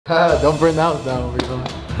Don't burn the house down, Weasel.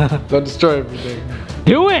 Don't destroy everything.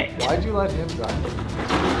 Do it! Why'd you let him drive?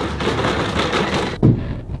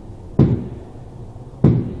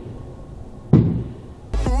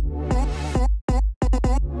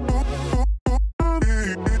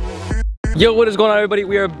 Yo, what is going on, everybody?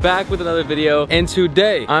 We are back with another video, and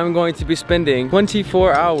today I'm going to be spending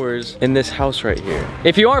 24 hours in this house right here.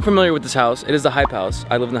 If you aren't familiar with this house, it is the Hype House.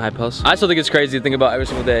 I live in the Hype House. I still think it's crazy to think about every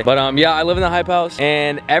single day, but yeah, I live in the Hype House,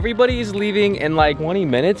 and everybody's leaving in like 20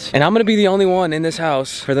 minutes, and I'm gonna be the only one in this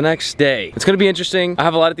house for the next day. It's gonna be interesting. I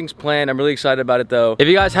have a lot of things planned. I'm really excited about it though. If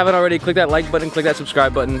you guys haven't already, click that like button, click that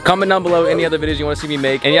subscribe button, comment down below any other videos you want to see me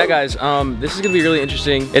make. And yeah, guys, this is gonna be really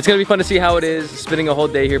interesting. It's gonna be fun to see how it is spending a whole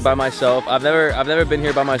day here by myself. I've never been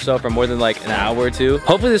here by myself for more than like an hour or two.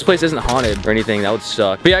 Hopefully this place isn't haunted or anything. That would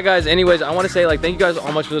suck. But yeah, guys, anyways, I want to say like thank you guys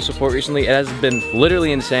so much for the support recently. It has been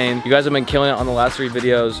literally insane. You guys have been killing it on the last 3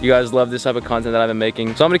 videos. You guys love this type of content that I've been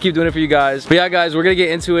making, so I'm gonna keep doing it for you guys. But yeah, guys, we're gonna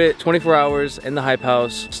get into it. 24 hours in the Hype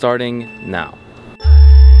House starting now.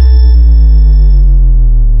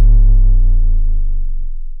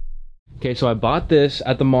 Okay, so I bought this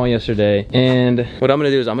at the mall yesterday, and what I'm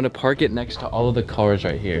gonna do is I'm gonna park it next to all of the cars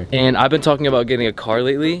right here. And I've been talking about getting a car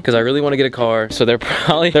lately because I really want to get a car. So they're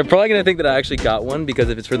probably gonna think that I actually got one, because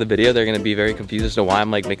if it's for the video, they're gonna be very confused as to why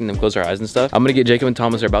I'm like making them close their eyes and stuff. I'm gonna get Jacob and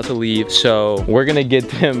Thomas. They're about to leave, so we're gonna get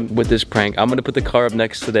them with this prank. I'm gonna put the car up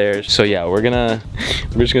next to theirs. So yeah, we're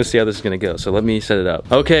just gonna see how this is gonna go. So let me set it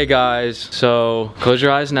up. Okay, guys. So close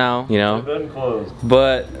your eyes now. You know. They've been closed.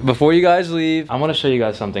 But before you guys leave, I want to show you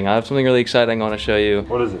guys something. I have something really exciting I want to show you.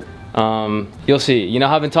 What is it? You'll see. You know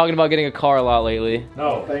how I've been talking about getting a car a lot lately.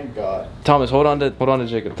 No. Thank God. Thomas, hold on to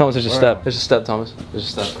Jacob. Thomas, there's a step. There's a step, Thomas.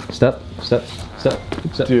 There's a step. Step.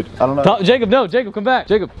 Dude, I don't know. Jacob, no, Jacob, come back.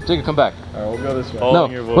 Jacob, come back. Alright, we'll go this way.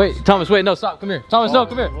 Following your voice. Wait, Thomas, wait, no, stop, come here. Thomas, no,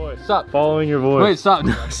 come here. Stop. Following your voice. Wait, stop.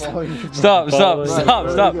 Stop.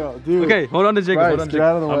 Dude. Okay, hold on to Jacob. Bryce, Hold on to get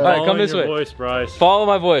out of the way. All right, come this way. Voice, Bryce. Follow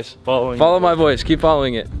my voice. Follow my voice. Keep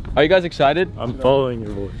following it. Are you guys excited? I'm following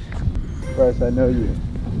your voice. Bryce, I know you.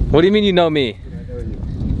 What do you mean you know me? I know you.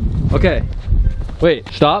 Okay. Wait,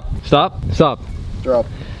 stop. Drop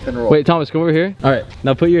and roll. Wait, Thomas, come over here. All right,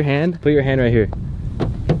 now put your hand right here.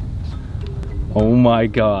 Oh my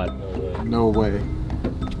God. No way.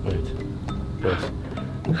 Wait.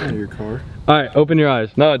 Your car. All right, open your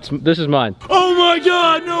eyes. No, this is mine. Oh my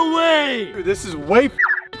God, no way! Dude, this is way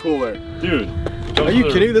cooler. Dude. Are you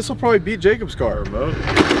kidding? This will probably beat Jacob's car. Remote.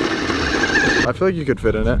 I feel like you could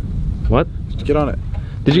fit in it. What? Just get on it.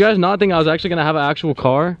 Did you guys not think I was actually gonna have an actual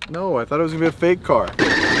car? No, I thought it was gonna be a fake car.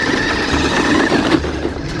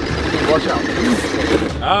 Watch out.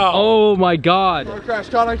 Ow. Oh my God. Car crash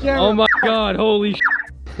caught on camera. Oh my God, holy sh**.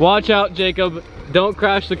 Watch out, Jacob. Don't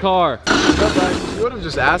crash the car. No, Bryce, you would have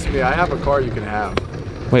just asked me. I have a car you can have.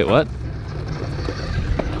 Wait, what?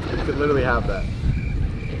 You could literally have that.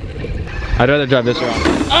 I'd rather drive this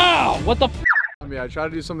around. Ow! What the f? I mean, I try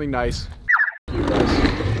to do something nice. You Bryce.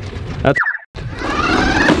 That's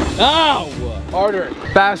Ow! Harder.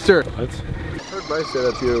 Faster. What? I heard Bryce say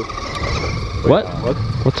that to you. What? What?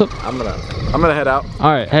 What's up? I'm gonna head out.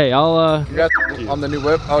 All right, hey, I'll You got on the new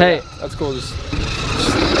whip? Oh, Hey. yeah, that's cool. Just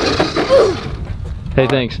Hey,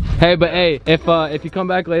 thanks. Hey, but hey, if you come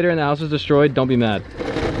back later and the house is destroyed, don't be mad.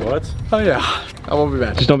 What? oh yeah, I won't be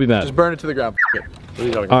mad. Just don't be mad. Just burn it to the ground. What are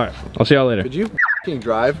you talking All about? right, I'll see y'all later. Could you f***ing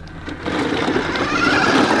drive?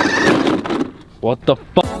 What the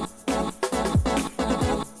fuck?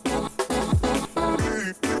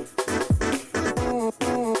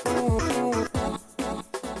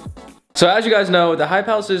 So as you guys know, the Hype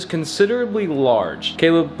House is considerably large.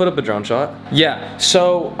 Caleb, put up a drone shot. Yeah,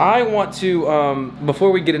 so I want to,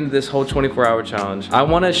 before we get into this whole 24-hour challenge, I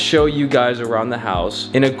want to show you guys around the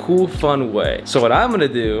house in a cool, fun way. So what I'm gonna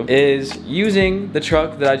do is, using the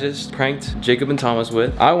truck that I just pranked Jacob and Thomas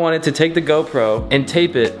with, I wanted to take the GoPro and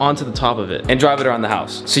tape it onto the top of it and drive it around the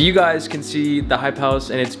house. So you guys can see the Hype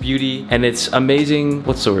House and its beauty and its amazing,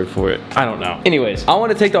 what's the word for it? I don't know. Anyways, I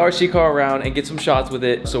want to take the RC car around and get some shots with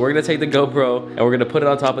it. So we're gonna take the GoPro and we're gonna put it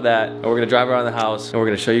on top of that, and we're gonna drive around the house and we're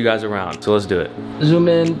gonna show you guys around. So let's do it. Zoom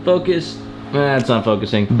in, focus. It's not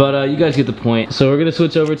focusing, but you guys get the point. So we're gonna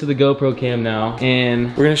switch over to the GoPro cam now, and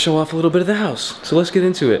we're gonna show off a little bit of the house. So let's get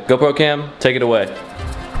into it. GoPro cam, take it away.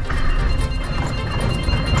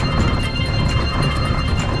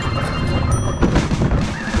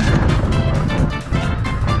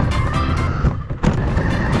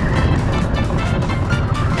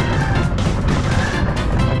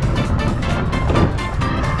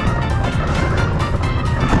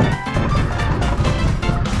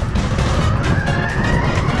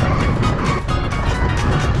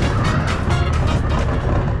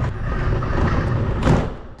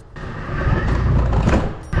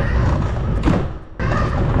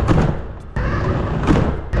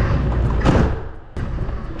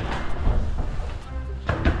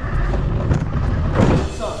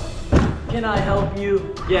 Can I help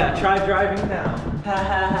you? Yeah, try driving now. Ha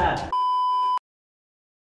ha ha.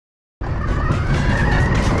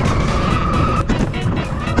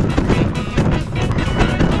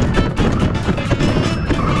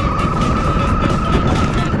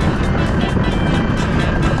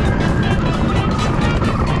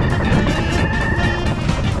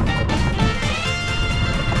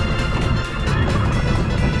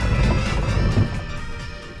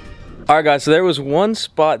 Alright guys, so there was one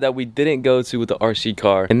spot that we didn't go to with the RC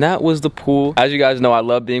car, and that was the pool. As you guys know, I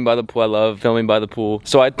love being by the pool. I love filming by the pool.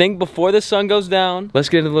 So I think before the sun goes down, let's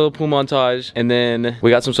get into the little pool montage, and then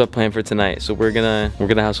we got some stuff planned for tonight. So we're gonna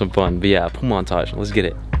have some fun. But yeah, pool montage. Let's get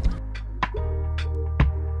it.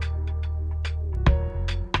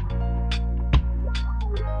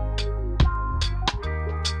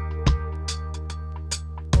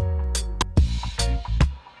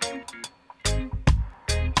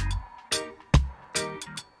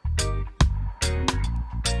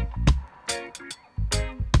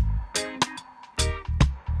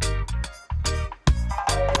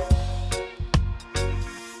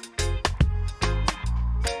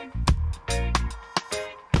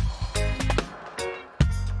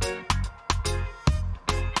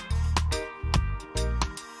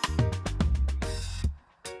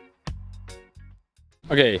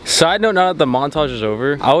 Okay, side note, now that the montage is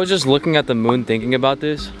over, I was just looking at the moon thinking about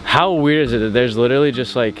this. How weird is it that there's literally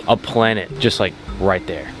just like a planet just like right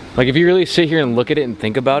there? Like if you really sit here and look at it and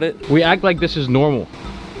think about it, we act like this is normal.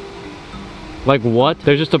 Like what?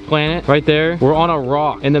 There's just a planet right there. We're on a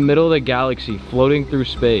rock in the middle of the galaxy floating through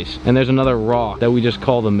space, and there's another rock that we just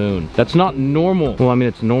call the moon. That's not normal. Well, I mean,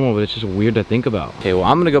 it's normal, but it's just weird to think about. Okay, well,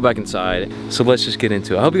 I'm gonna go back inside, so let's just get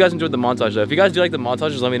into it. I hope you guys enjoyed the montage though. If you guys do like the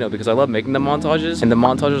montages, let me know, because I love making the montages, and the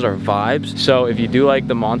montages are vibes. So if you do like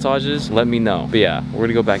the montages, let me know. But yeah, we're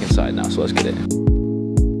gonna go back inside now, so let's get it.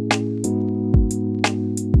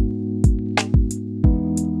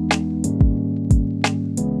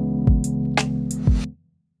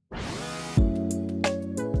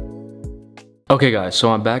 Okay guys,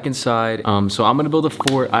 so I'm back inside. So I'm gonna build a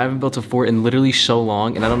fort. I haven't built a fort in literally so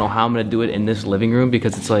long, and I don't know how I'm gonna do it in this living room,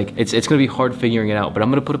 because it's like, it's gonna be hard figuring it out. But I'm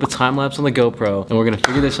gonna put up a time lapse on the GoPro, and we're gonna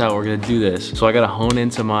figure this out. We're gonna do this. So I gotta hone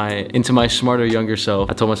into my smarter, younger self.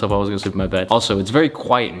 I told myself I was gonna sleep in my bed. Also, it's very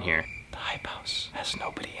quiet in here. The hype house has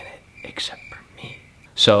nobody in it except for me.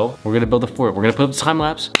 So we're gonna build a fort. We're gonna put up a time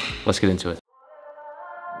lapse. Let's get into it.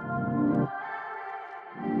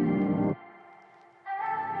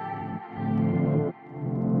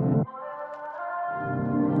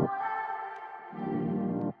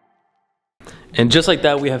 And just like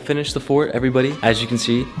that, we have finished the fort, everybody. As you can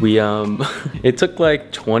see, we, it took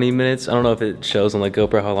like 20 minutes. I don't know if it shows on the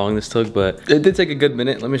GoPro how long this took, but it did take a good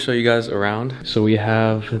minute. Let me show you guys around. So we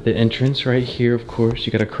have the entrance right here, of course.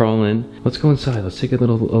 You gotta crawl in. Let's go inside. Let's take a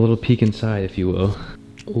little peek inside, if you will.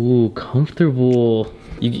 Ooh, comfortable.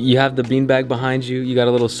 You have the beanbag behind you. You got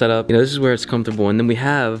a little setup. You know, this is where it's comfortable. And then we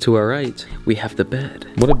have, to our right, we have the bed.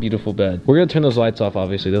 What a beautiful bed. We're gonna turn those lights off,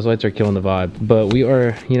 obviously. Those lights are killing the vibe. But we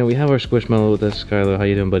are, you know, we have our squishmallow with us. Skylar, how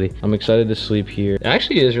you doing, buddy? I'm excited to sleep here. It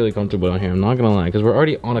actually is really comfortable down here. I'm not gonna lie, because we're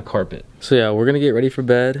already on a carpet. So yeah, we're gonna get ready for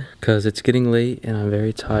bed, because it's getting late and I'm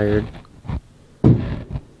very tired.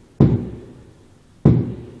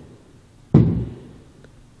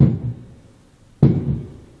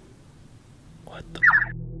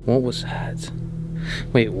 What was that?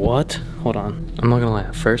 Wait, what? Hold on. I'm not gonna lie,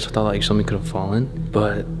 at first I thought like something could have fallen,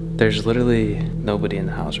 but there's literally nobody in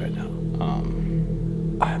the house right now.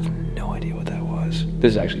 I have no idea what that was.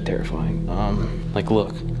 This is actually terrifying. Like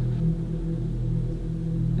look.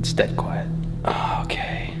 It's dead quiet.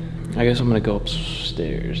 Okay. I guess I'm gonna go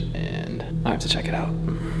upstairs and I have to check it out.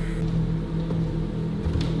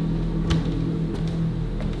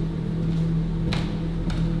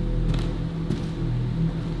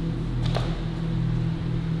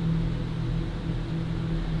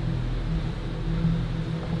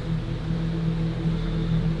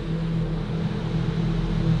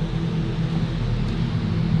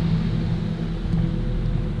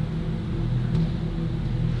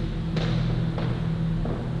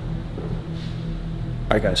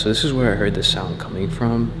 Alright guys, so this is where I heard the sound coming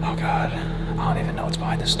from. Oh god, I don't even know what's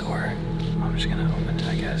behind this door. I'm just gonna open it,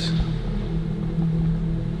 I guess.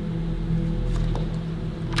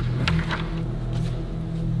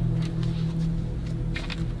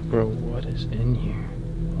 Bro, what is in here?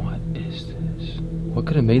 What is this? What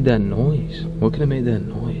could have made that noise? What could have made that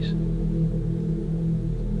noise?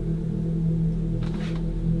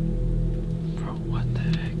 Bro, what the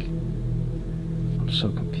heck? I'm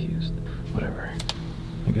so confused. Whatever.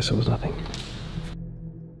 I guess it was nothing.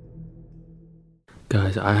 Guys,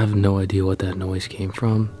 Guys, I have no idea what that noise came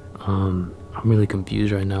from. I'm really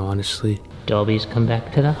confused right now, honestly. Dobby's come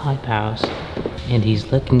back to the hype house, and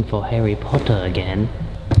he's looking for Harry Potter again.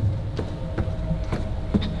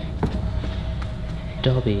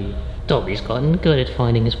 Dobby's gotten good at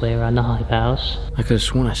finding his way around the hype house. I could have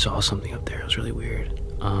sworn I saw something up there. It was really weird.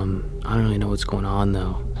 I don't really know what's going on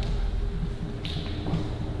though.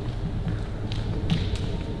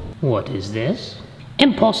 What is this?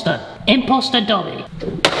 Imposter! Imposter Dobby!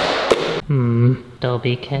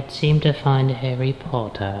 Dobby can't seem to find Harry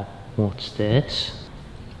Potter. What's this?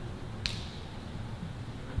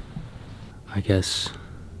 I guess...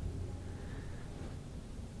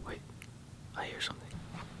 Wait, I hear something.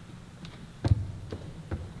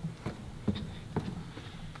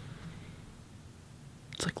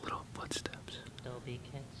 It's like little footsteps. Dobby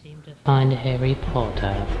can't seem to find Harry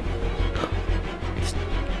Potter.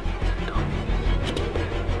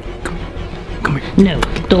 Come here. No,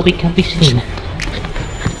 Dobby can't be seen.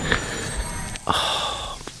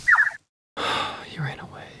 You ran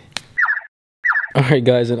away. Alright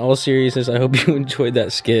guys, in all seriousness, I hope you enjoyed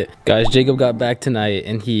that skit. Guys, Jacob got back tonight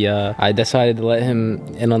and I decided to let him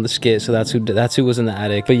in on the skit, so that's who was in the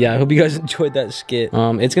attic. But yeah, I hope you guys enjoyed that skit.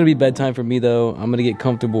 It's gonna be bedtime for me though. I'm gonna get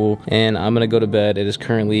comfortable and I'm gonna go to bed. It is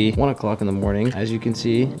currently 1 o'clock in the morning, as you can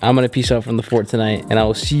see. I'm gonna peace out from the fort tonight and I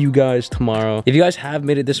will see you guys tomorrow. If you guys have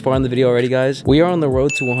made it this far in the video already, guys, we are on the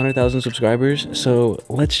road to 100,000 subscribers, so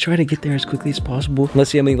let's try to get there as quickly as possible.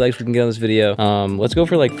 Let's see how many likes we can get on this video. Let's go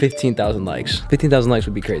for like 15,000 likes. 15,000 likes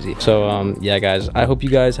would be crazy. So yeah guys, I hope you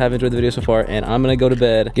guys have enjoyed the video so far, and I'm gonna go to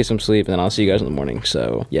bed, get some sleep, and then I'll see you guys in the morning.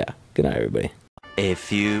 So yeah, good night everybody. A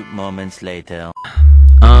few moments later.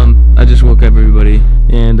 I just woke up everybody,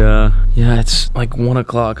 and yeah, it's like 1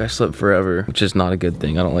 o'clock. I slept forever, which is not a good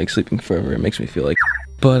thing. I don't like sleeping forever. It makes me feel like,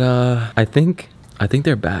 but I think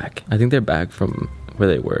they're back. I think they're back from where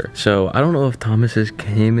they were. So I don't know if Thomas has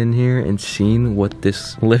came in here and seen what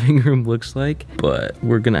this living room looks like, but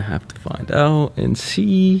we're gonna have to find out and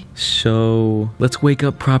see. So let's wake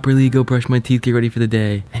up properly, go brush my teeth, get ready for the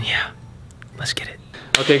day, and yeah, let's get it.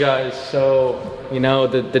 Okay guys, so you know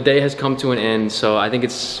the day has come to an end, so I think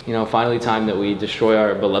it's, you know, finally time that we destroy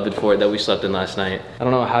our beloved fort that we slept in last night. I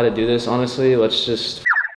don't know how to do this, honestly. Let's just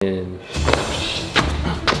in.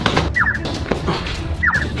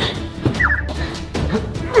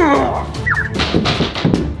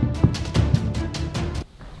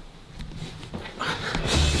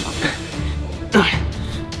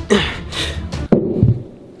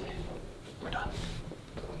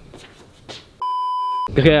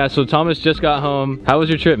 Okay, yeah, so Thomas just got home. How was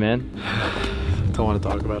your trip, man? Don't want to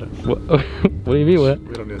talk about it. What do you mean, what?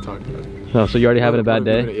 We don't need to talk about it. No, so you're already having a bad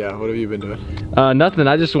day? Yeah, what have you been doing? Nothing.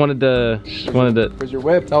 I just wanted to... Where's your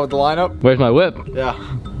whip? Is that with the lineup? Where's my whip? Yeah.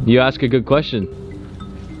 You ask a good question.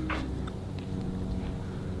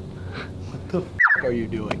 What the f are you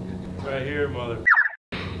doing? Right here, mother.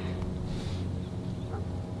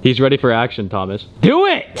 He's ready for action, Thomas. Do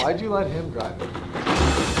it! Why'd you let him drive it?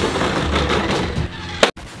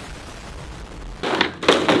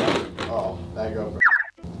 Oh, that GoPro.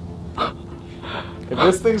 If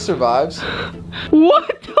this thing survives...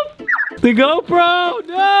 What the f? The GoPro!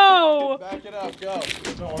 No! Back it up, go.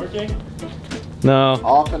 It's not working? No.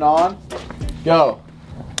 Off and on. Go.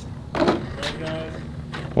 Right, guys.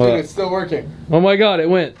 What? Dude, it's still working. Oh my god, it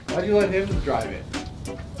went. Why'd you let him drive it?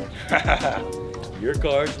 Your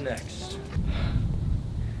car's next.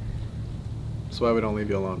 That's why we don't leave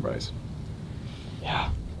you alone, Bryce. Yeah.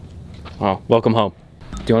 Oh, welcome home.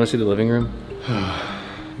 Do you want to see the living room?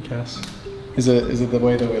 I guess. Is it the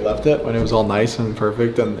way that we left it when it was all nice and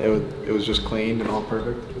perfect and it was just cleaned and all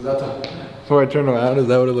perfect? Is that the, before I turn around, is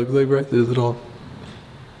that what it looks like, Bryce? Is it all?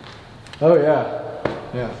 Oh yeah,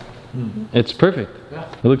 yeah. It's perfect. Yeah.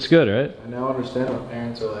 It looks good, right? I now understand what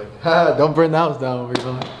parents are like. Ha! Don't burn the house down, we're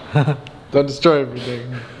fine. Don't destroy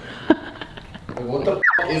everything. Like, what the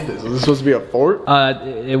f is this? Was this supposed to be a fort?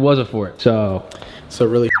 It was a fort. So It's a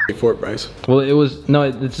really fort, Bryce. well, it was no.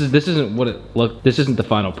 This isn't what it looked. This isn't the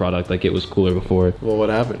final product. Like it was cooler before. Well, what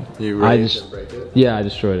happened? You I really just didn't break it? Yeah, I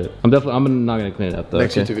destroyed it. I'm not gonna clean it up though.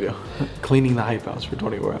 Next okay? YouTube video. Cleaning the hype house for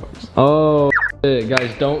 24 hours. Oh, shit,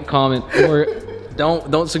 guys, don't comment or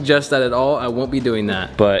don't suggest that at all. I won't be doing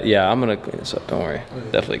that. But yeah, I'm gonna clean this up. Don't worry.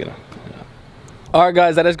 Definitely gonna. Alright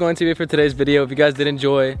guys, that is going to be it for today's video. If you guys did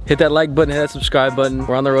enjoy, hit that like button, hit that subscribe button.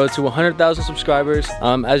 We're on the road to 100,000 subscribers.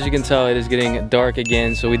 As you can tell, it is getting dark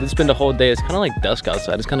again. So we did spend a whole day. It's kind of like dusk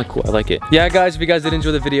outside. It's kind of cool. I like it. Yeah guys, if you guys did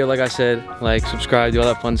enjoy the video, like I said, like, subscribe, do all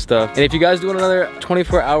that fun stuff. And if you guys do want another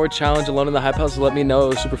 24-hour challenge alone in the hype house, let me know. It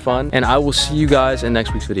was super fun. And I will see you guys in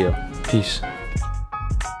next week's video. Peace.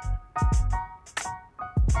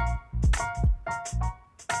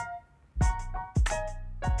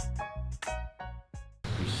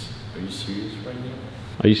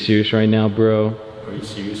 Are you serious right now, bro? Are you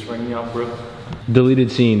serious right now, bro?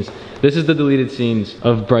 Deleted scenes. This is the deleted scenes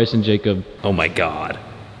of Bryce and Jacob. Oh my God.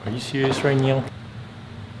 Are you serious right now?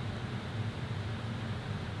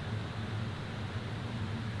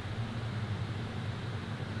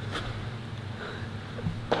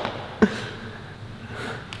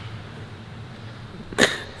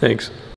 Thanks.